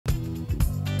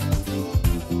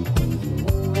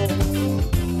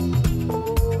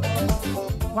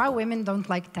why women don't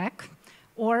like tech,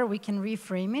 or we can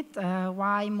reframe it,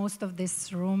 why most of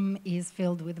this room is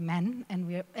filled with men,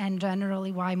 and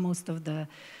generally why most of the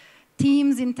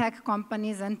teams in tech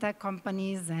companies and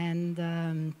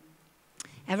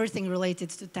everything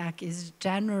related to tech is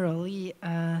generally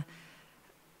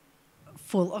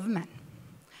full of men.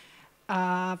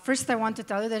 First, I want to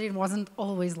tell you that it wasn't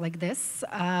always like this.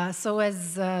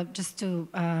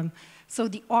 So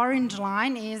the orange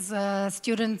line is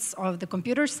students of the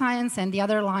computer science, and the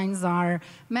other lines are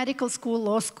medical school,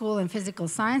 law school, and physical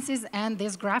sciences. And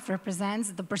this graph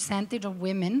represents the percentage of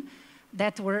women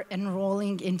that were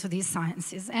enrolling into these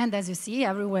sciences. And as you see,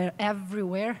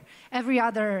 every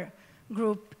other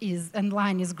group and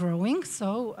line is growing. So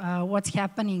what's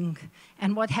happening and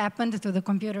what happened to the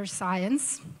computer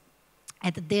science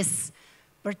at this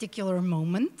particular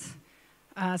moment?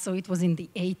 So it was in the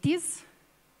 80s.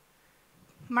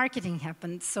 Marketing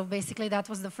happened. So basically that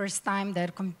was the first time that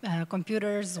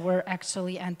computers were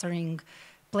actually entering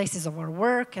places of our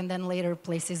work, and then later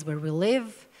places where we live.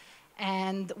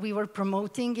 And we were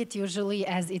promoting it usually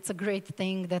as it's a great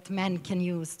thing that men can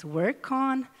use to work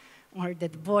on, or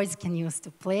that boys can use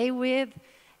to play with.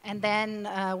 And then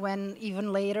when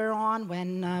even later on,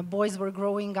 when boys were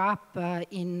growing up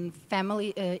in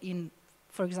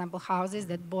for example, houses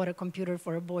that bought a computer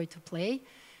for a boy to play,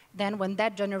 then when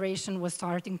that generation was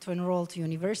starting to enroll to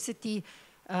university,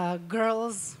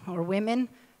 girls or women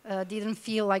didn't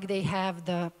feel like they have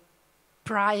the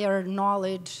prior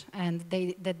knowledge and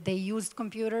that they used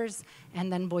computers, and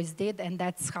then boys did, and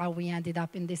that's how we ended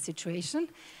up in this situation.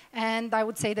 And I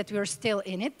would say that we're still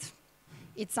in it.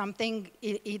 It's something,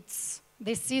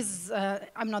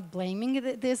 I'm not blaming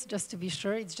this, just to be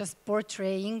sure, it's just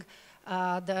portraying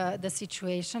the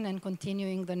situation and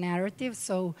continuing the narrative.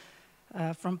 So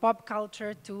from pop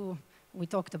culture to, we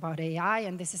talked about AI,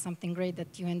 and this is something great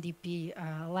that UNDP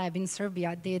lab in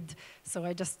Serbia did. So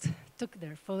I just took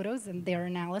their photos and their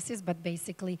analysis, but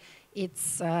basically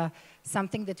it's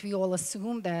something that we all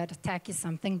assume that tech is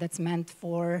something that's meant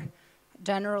for,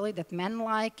 generally, that men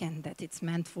like, and that it's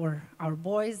meant for our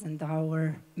boys and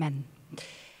our men.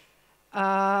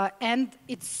 And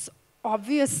it's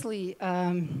obviously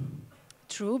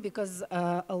true because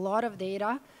a lot of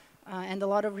data and a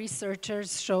lot of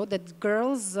researchers show that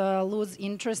girls lose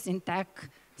interest in tech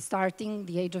starting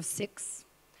the age of 6.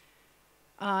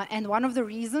 And one of the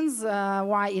reasons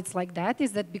why it's like that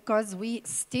is that because we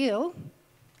still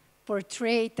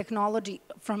portray technology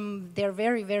from their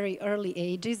very, very early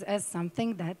ages as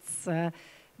something that's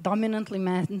dominantly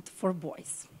meant for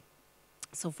boys.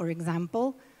 So for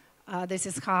example, this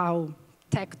is how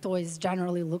tech toys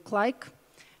generally look like.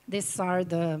 These are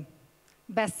the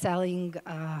best-selling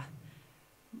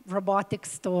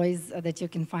robotics toys that you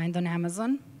can find on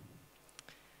Amazon.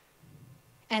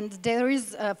 And there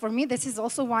is, for me, this is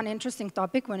also one interesting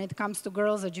topic when it comes to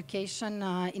girls' education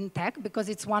in tech, because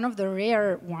it's one of the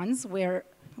rare ones where,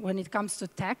 when it comes to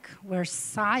tech, where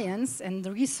science and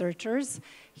the researchers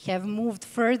have moved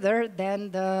further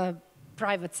than the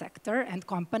private sector and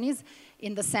companies,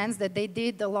 in the sense that they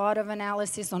did a lot of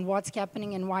analysis on what's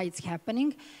happening and why it's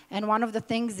happening. And one of the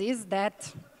things is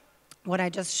that, what I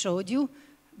just showed you,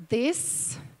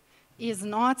 this is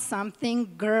not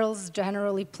something girls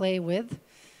generally play with.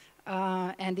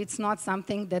 And it's not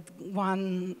something that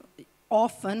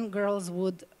often girls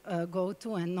would go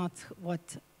to, and not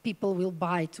what people will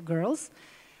buy to girls.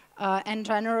 And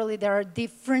generally there are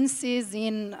differences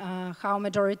in how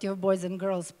majority of boys and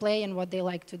girls play and what they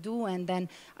like to do, and then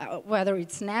whether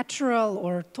it's natural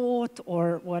or taught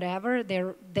or whatever,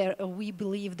 we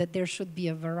believe that there should be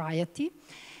a variety.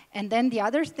 And then the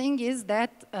other thing is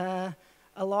that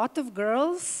a lot of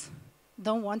girls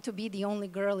don't want to be the only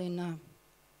girl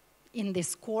in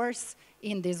this course,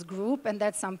 in this group, and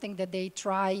that's something that they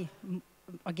try,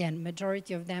 again,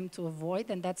 majority of them, to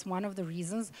avoid, and that's one of the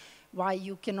reasons why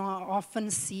you can often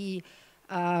see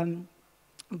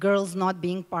girls not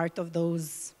being part of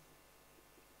those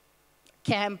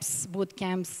camps, boot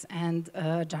camps, and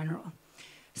general.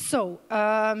 So,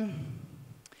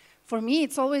 for me,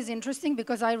 it's always interesting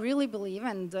because I really believe,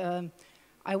 and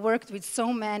I worked with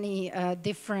so many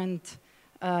different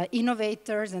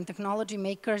innovators and technology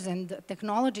makers, and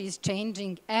technology is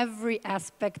changing every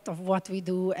aspect of what we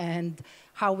do and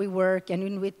how we work and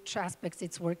in which aspects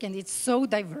it's work. And it's so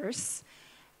diverse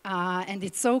and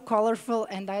it's so colorful,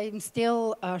 and I'm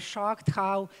still shocked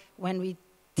how when we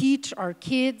teach our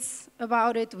kids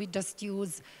about it, we just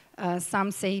use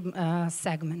some same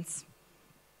segments.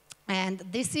 And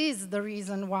this is the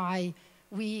reason why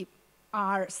we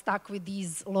are stuck with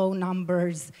these low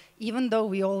numbers, even though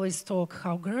we always talk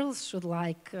how girls should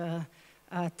like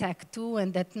tech too,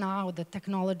 and that now the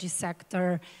technology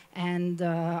sector and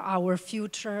our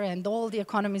future and all the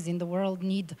economies in the world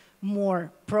need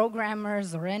more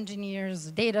programmers or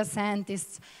engineers, data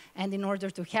scientists, and in order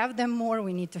to have them more,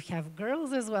 we need to have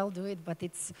girls as well do it, but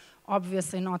it's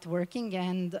obviously not working,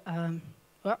 and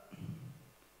well,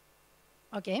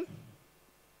 okay.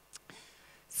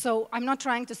 So I'm not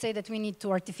trying to say that we need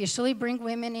to artificially bring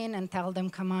women in and tell them,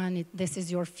 come on, this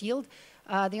is your field.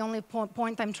 The only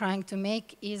point I'm trying to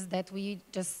make is that we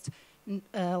just,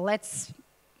 let's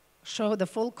show the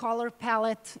full color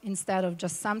palette instead of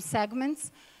just some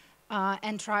segments,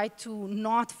 and try to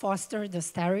not foster the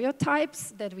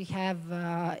stereotypes that we have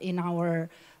in our,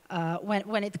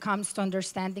 when it comes to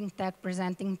understanding tech,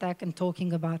 presenting tech, and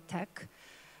talking about tech.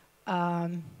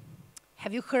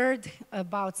 Have you heard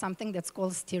about something that's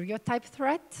called stereotype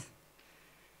threat?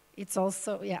 It's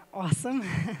also, yeah, awesome.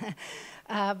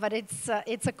 But it's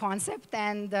a concept,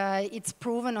 and it's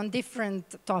proven on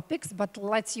different topics, but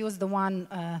let's use the one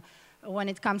when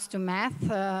it comes to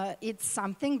math. It's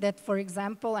something that, for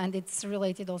example, and it's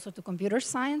related also to computer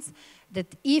science, that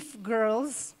if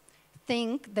girls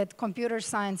think that computer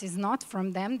science is not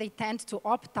from them, they tend to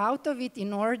opt out of it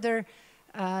in order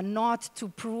not to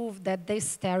prove that this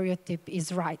stereotype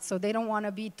is right. So they don't want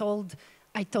to be told,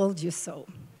 I told you so.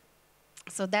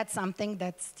 So that's something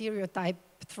that stereotype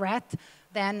threat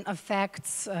then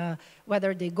affects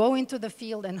whether they go into the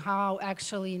field and how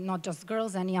actually not just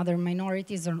girls, any other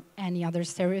minorities or any other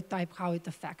stereotype, how it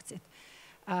affects it.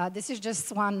 This is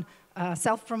just one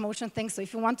self-promotion thing. So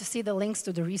if you want to see the links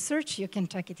to the research, you can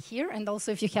check it here. And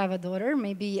also if you have a daughter,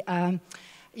 maybe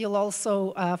you'll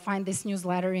also find this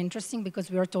newsletter interesting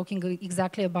because we are talking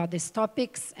exactly about these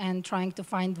topics and trying to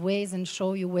find ways and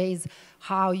show you ways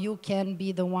how you can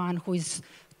be the one who is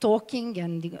talking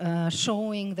and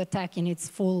showing the tech in its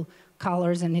full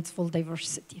colors and its full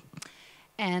diversity.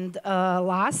 And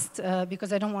last,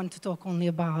 because I don't want to talk only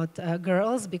about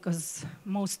girls, because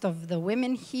most of the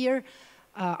women here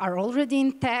are already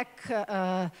in tech.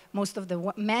 Most of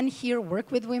the men here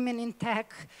work with women in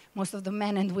tech. Most of the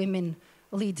men and women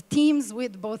lead teams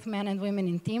with both men and women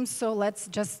in teams. So let's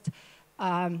just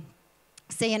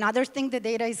say another thing the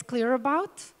data is clear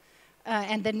about.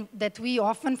 And then that we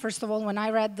often, first of all, when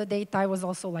I read the data, I was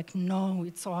also like, no,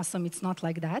 it's awesome, it's not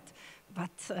like that.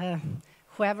 But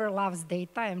whoever loves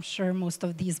data, I'm sure most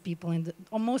of these people,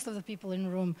 or most of the people in the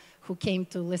room who came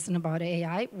to listen about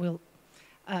AI will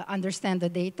understand the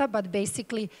data. But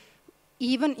basically,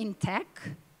 even in tech,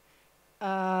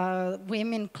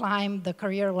 women climb the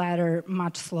career ladder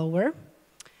much slower.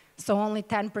 So only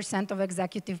 10% of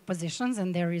executive positions,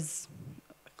 and there is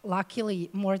luckily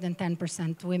more than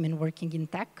 10% women working in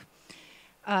tech.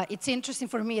 It's interesting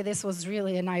for me, this was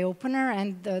really an eye-opener,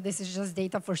 and this is just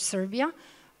data for Serbia,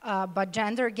 but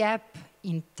gender gap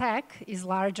in tech is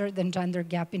larger than gender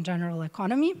gap in general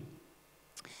economy.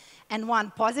 And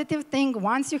one positive thing,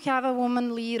 once you have a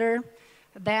woman leader,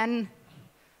 then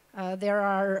there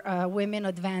are women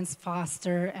advance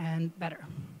faster and better.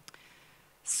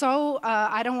 So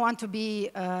I don't want to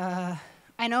be, I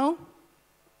know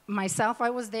myself, I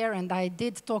was there, and I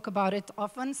did talk about it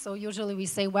often. So usually we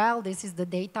say, well, this is the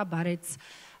data, but it's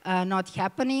not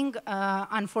happening.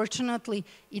 Unfortunately,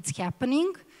 it's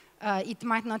happening. It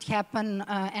might not happen,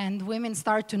 and women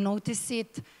start to notice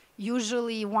it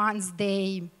usually once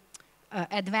they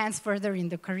advance further in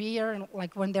the career,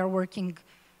 like when they're working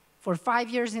for 5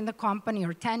 years in the company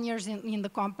or 10 years in the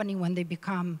company, when they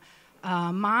become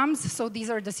moms. So these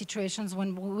are the situations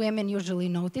when women usually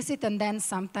notice it, and then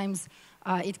sometimes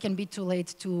it can be too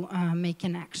late to make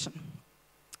an action.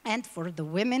 And for the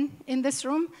women in this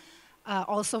room,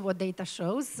 also what data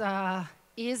shows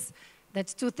is that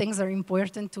two things are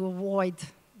important to avoid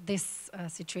this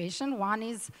situation. One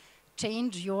is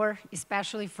change your,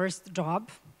 especially first job.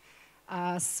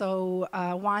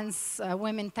 Once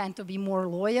women tend to be more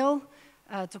loyal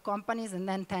to companies and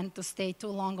then tend to stay too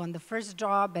long on the first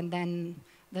job, and then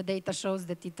the data shows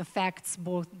that it affects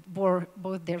both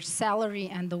their salary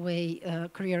and the way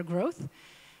career growth.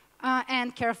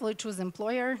 And carefully choose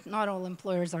employer. Not all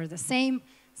employers are the same.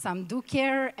 Some do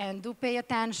care and do pay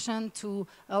attention to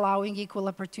allowing equal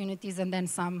opportunities, and then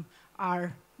some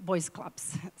are boys'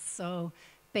 clubs. So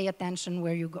pay attention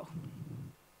where you go.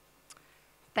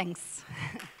 Thanks.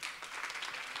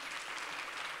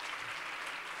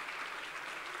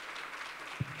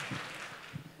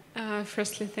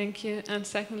 Firstly, thank you. And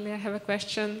secondly, I have a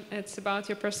question. It's about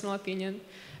your personal opinion.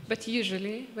 But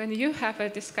usually, when you have a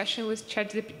discussion with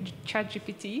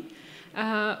ChatGPT,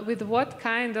 with what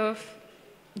kind of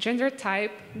gender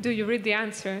type do you read the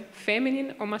answer?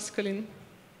 Feminine or masculine?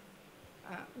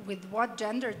 with what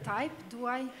gender type do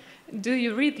I? Do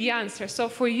you read the answer? So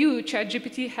for you,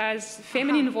 ChatGPT has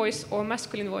feminine voice or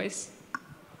masculine voice?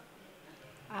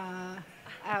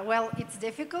 Well, it's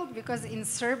difficult because in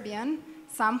Serbian,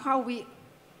 somehow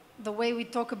the way we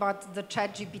talk about the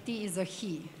ChatGPT is a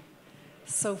he.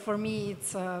 So for me,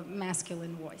 it's a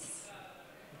masculine voice.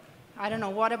 I don't know,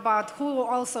 what about, who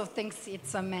also thinks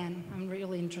it's a man? I'm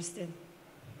really interested.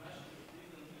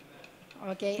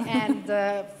 Okay, and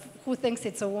who thinks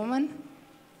it's a woman?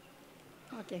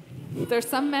 Okay. There's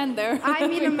some men there.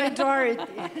 I'm in a majority.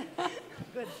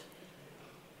 Good.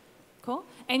 Cool.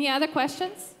 Any other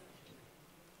questions?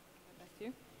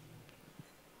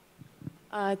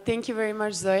 Thank you very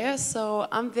much, Zoya. So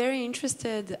I'm very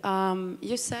interested.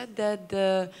 You said that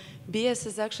the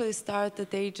BS actually start at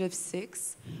the age of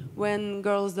 6, when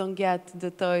girls don't get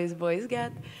the toys boys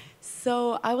get.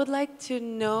 So I would like to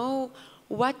know,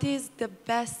 what is the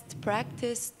best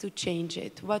practice to change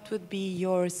it? What would be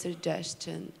your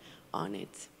suggestion on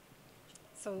it?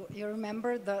 So you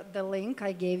remember the link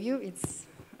I gave you?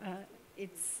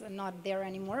 It's not there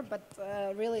anymore, but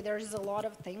really there's a lot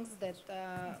of things that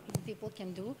people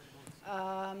can do.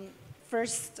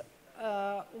 First,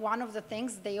 one of the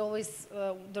things they always,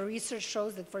 the research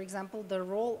shows that, for example, the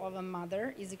role of a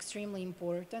mother is extremely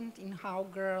important in how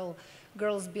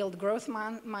girls build growth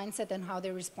mindset and how they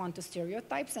respond to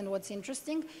stereotypes. And what's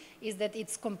interesting is that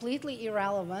it's completely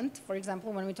irrelevant, for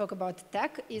example, when we talk about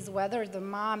tech, is whether the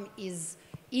mom is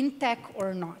in tech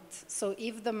or not. So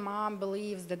if the mom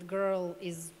believes that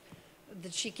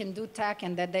that she can do tech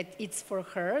and that it's for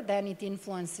her, then it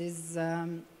influences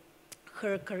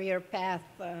her career path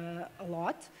a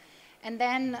lot. And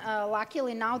then,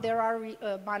 luckily now there are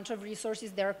a bunch of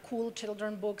resources. There are cool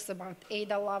children books about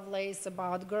Ada Lovelace,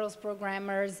 about girls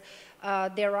programmers.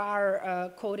 There are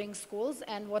coding schools.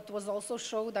 And what was also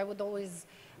showed, I would always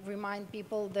remind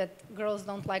people that girls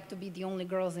don't like to be the only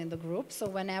girls in the group. So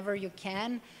whenever you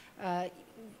can,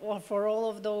 or for all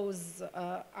of those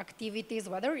activities,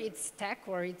 whether it's tech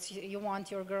or you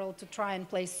want your girl to try and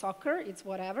play soccer, it's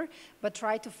whatever, but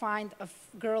try to find a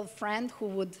girl friend who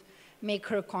would make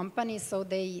her company so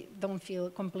they don't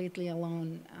feel completely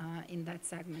alone in that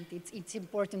segment. It's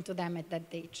important to them at that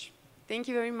age. Thank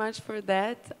you very much for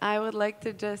that. I would like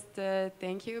to just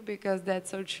thank you, because that's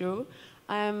so true.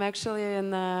 I am actually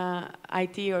an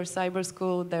IT or cyber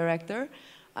school director,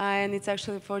 and it's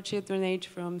actually for children aged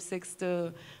from 6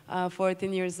 to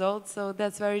 14 years old, so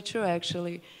that's very true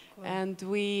actually. Cool. And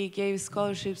we gave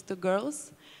scholarships to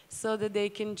girls so that they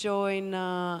can join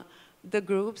the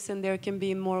groups, and there can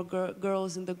be more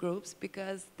girls in the groups,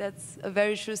 because that's a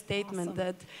very true statement. Awesome.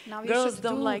 That now girls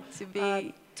don't like to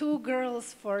be... 2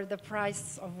 girls for the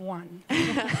price of 1.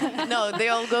 No, they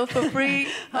all go for free,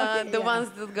 the ones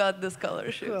that got the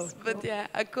scholarships. Cool, but cool. Yeah,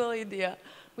 a cool idea.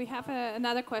 We have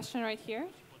another question right here.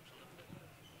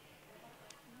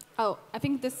 Oh, I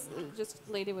think this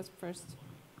lady was first.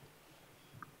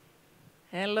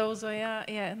 Hello, Zoya.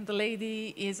 Yeah, the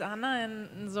lady is Anna,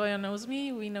 and Zoya knows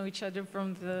me. We know each other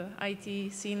from the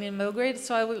IT scene in Belgrade.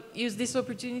 So I will use this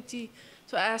opportunity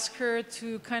to ask her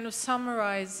to kind of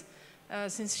summarize,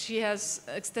 since she has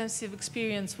extensive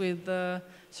experience with the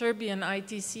Serbian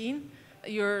IT scene.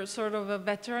 You're sort of a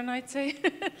veteran, I'd say.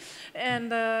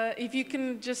 And if you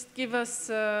can just give us,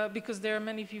 because there are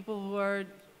many people who are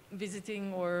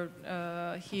visiting or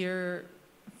here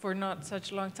for not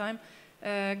such a long time,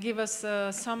 give us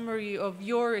a summary of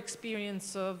your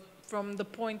experience from the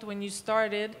point when you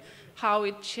started, how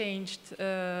it changed,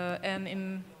 and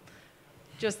in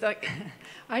just like...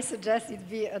 I suggest it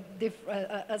be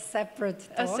a separate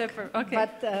talk. A separate, okay.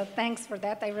 But thanks for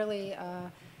that. I really,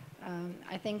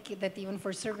 I think that even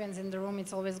for Serbians in the room,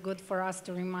 it's always good for us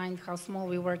to remind how small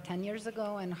we were 10 years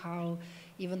ago, and how,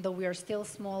 even though we are still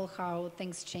small, how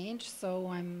things change. So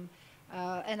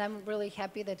and I'm really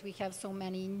happy that we have so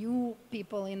many new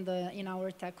people in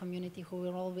our tech community who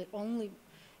will only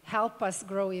help us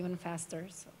grow even faster.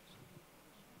 So.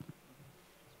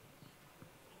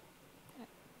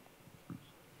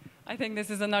 I think this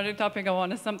is another topic I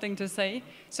wanted something to say.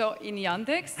 So in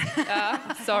Yandex,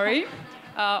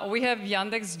 we have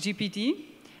Yandex GPT,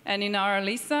 and in our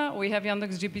Lisa we have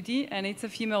Yandex GPT, and it's a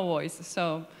female voice.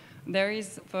 So there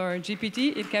is, for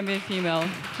GPT, it can be a female.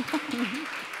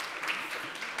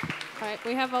 All right,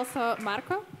 we have also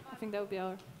Marco. I think that will be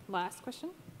our last question.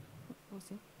 We'll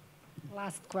see.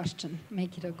 Last question.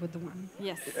 Make it a good one.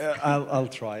 Yes. I'll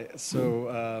try.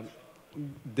 So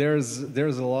there's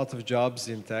a lot of jobs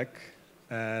in tech,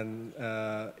 and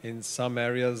in some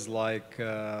areas like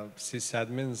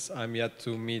sysadmins, I'm yet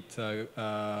to meet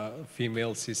a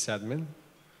female sysadmin.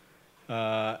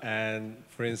 And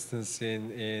for instance,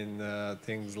 in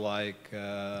things like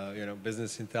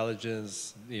business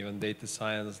intelligence, even data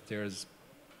science, there's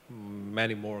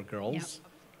many more girls.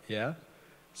 Yeah.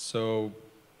 So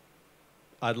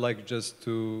I'd like just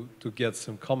to get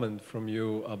some comment from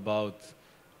you about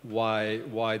why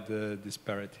the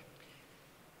disparity.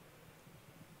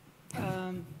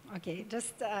 Okay,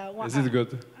 just one. Is it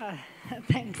good?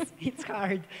 Thanks. It's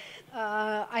hard.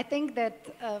 I think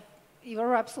that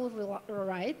you're absolutely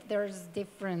right. There's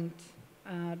different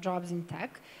jobs in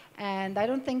tech, and I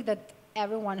don't think that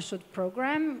everyone should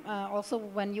program. Also,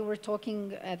 when you were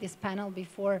talking at this panel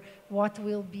before, what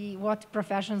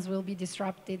professions will be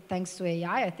disrupted thanks to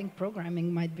AI, I think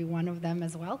programming might be one of them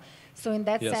as well. So in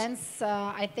that sense,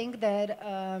 I think that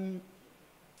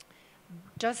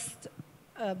just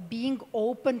being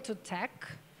open to tech,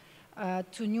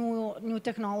 to new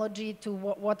technology, to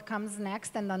what comes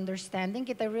next, and understanding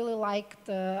it. I really liked.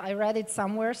 I read it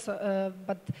somewhere,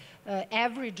 but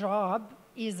every job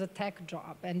is a tech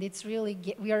job, and it's really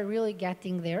we are really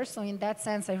getting there. So in that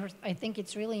sense, I think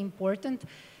it's really important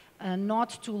not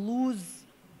to lose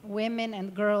women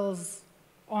and girls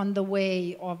on the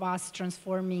way of us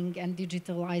transforming and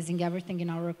digitalizing everything in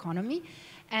our economy.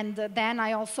 And then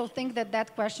I also think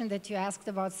that question that you asked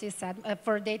about CSAT,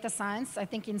 for data science, I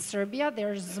think in Serbia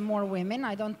there's more women.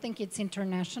 I don't think it's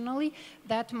internationally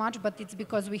that much, but it's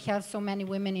because we have so many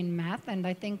women in math, and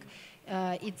I think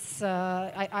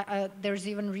there's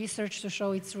even research to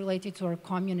show it's related to our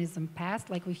communism past.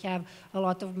 Like we have a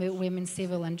lot of women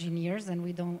civil engineers, and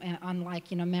we don't, unlike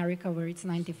in America where it's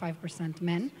 95%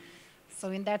 men.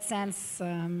 So in that sense,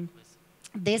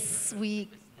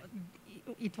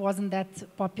 it wasn't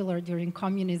that popular during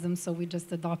communism, so we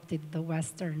just adopted the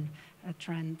Western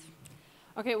trend.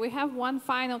 Okay, we have one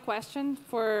final question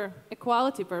for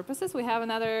equality purposes. We have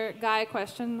another guy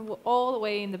question all the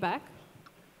way in the back.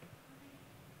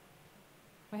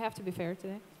 We have to be fair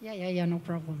today. Yeah, no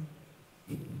problem.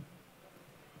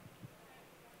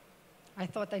 I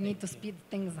thought I need to speed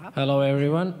things up. Hello,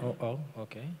 everyone.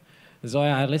 Okay.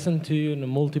 Zoja, I listened to you in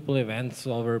multiple events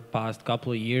over the past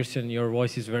couple of years, and your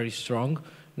voice is very strong.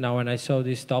 Now, when I saw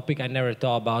this topic, I never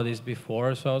thought about this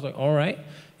before, so I was like, all right,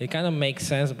 it kind of makes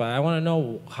sense, but I want to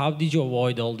know, how did you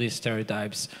avoid all these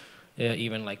stereotypes,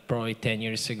 even like probably 10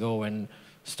 years ago when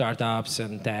startups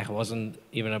and tech wasn't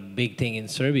even a big thing in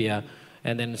Serbia,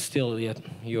 and then still yet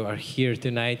you are here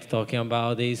tonight talking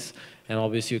about this, and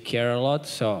obviously you care a lot,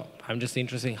 so I'm just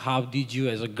interested, how did you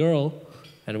as a girl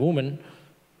and woman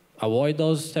avoid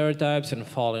those stereotypes and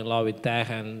fall in love with tech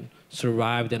and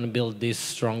survive and build this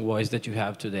strong voice that you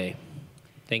have today?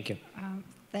 Thank you.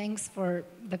 Thanks for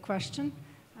the question.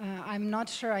 I'm not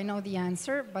sure I know the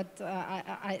answer, but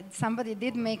somebody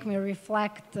did make me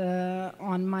reflect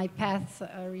on my path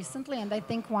recently, and I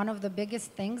think one of the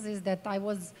biggest things is that I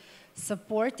was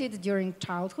supported during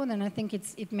childhood, and I think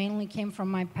it mainly came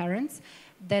from my parents,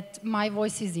 that my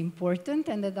voice is important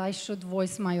and that I should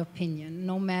voice my opinion,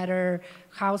 no matter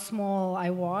how small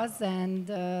I was. And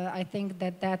I think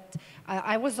that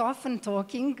I was often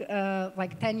talking,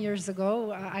 like 10 years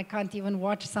ago, I can't even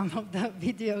watch some of the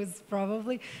videos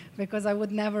probably, because I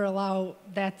would never allow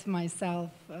that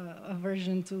myself, a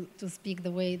version to speak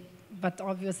the way, but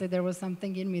obviously there was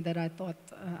something in me that I thought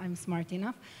I'm smart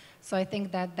enough. So I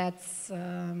think that's,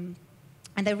 and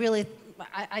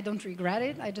I don't regret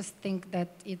it. I just think that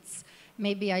it's,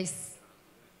 maybe I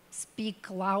speak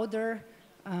louder,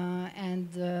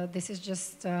 and this is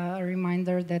just a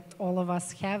reminder that all of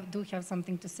us do have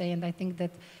something to say, and I think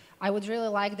that I would really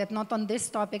like that, not on this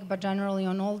topic, but generally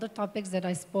on all the topics that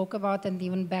I spoke about, and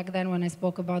even back then when I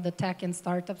spoke about the tech and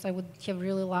startups, I would have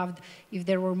really loved if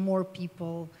there were more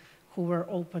people who were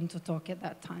open to talk at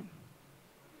that time.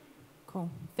 Cool.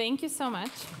 Thank you so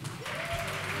much.